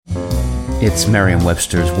It's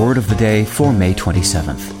Merriam-Webster's Word of the Day for May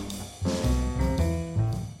 27th.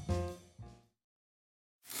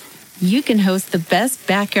 You can host the best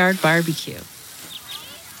backyard barbecue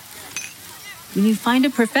when you find a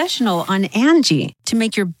professional on Angie to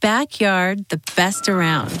make your backyard the best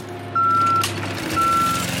around.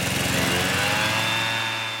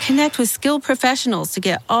 Connect with skilled professionals to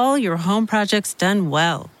get all your home projects done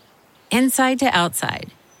well. Inside to outside,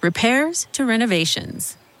 repairs to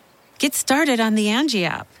renovations. Get started on the Angie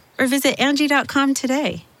app or visit Angie.com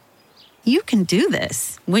today. You can do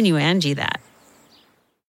this when you Angie that.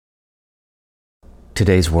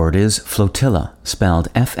 Today's word is flotilla, spelled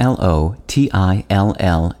F-L-O-T-I-L-L-A.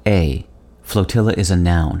 Flotilla is a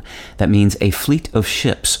noun that means a fleet of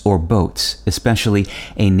ships or boats, especially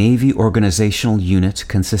a Navy organizational unit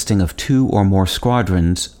consisting of 2 or more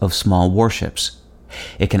squadrons of small warships.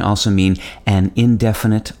 It can also mean an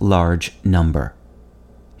indefinite large number.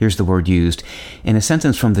 Here's the word used in a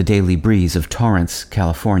sentence from The Daily Breeze of Torrance,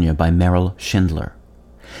 California by Merrill Schindler.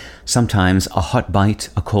 Sometimes a hot bite,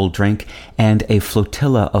 a cold drink, and a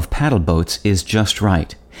flotilla of paddle boats is just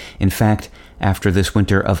right. In fact, after this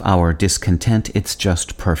winter of our discontent, it's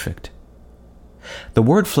just perfect. The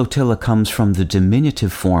word flotilla comes from the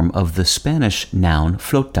diminutive form of the Spanish noun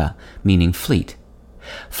flota, meaning fleet.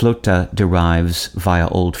 Flota derives via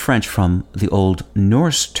Old French from the Old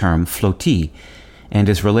Norse term flottille, and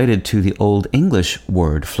is related to the Old English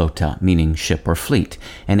word flota, meaning ship or fleet,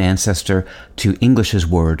 an ancestor to English's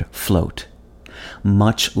word float.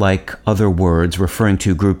 Much like other words referring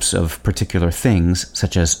to groups of particular things,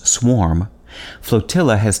 such as swarm,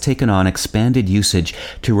 flotilla has taken on expanded usage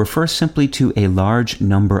to refer simply to a large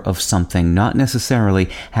number of something, not necessarily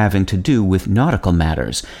having to do with nautical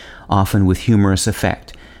matters, often with humorous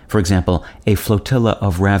effect. For example, a flotilla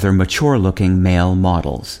of rather mature-looking male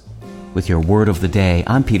models. With your Word of the Day,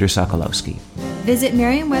 I'm Peter Sokolowski. Visit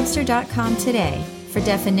Merriam-Webster.com today for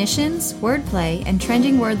definitions, wordplay, and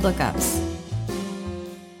trending word lookups.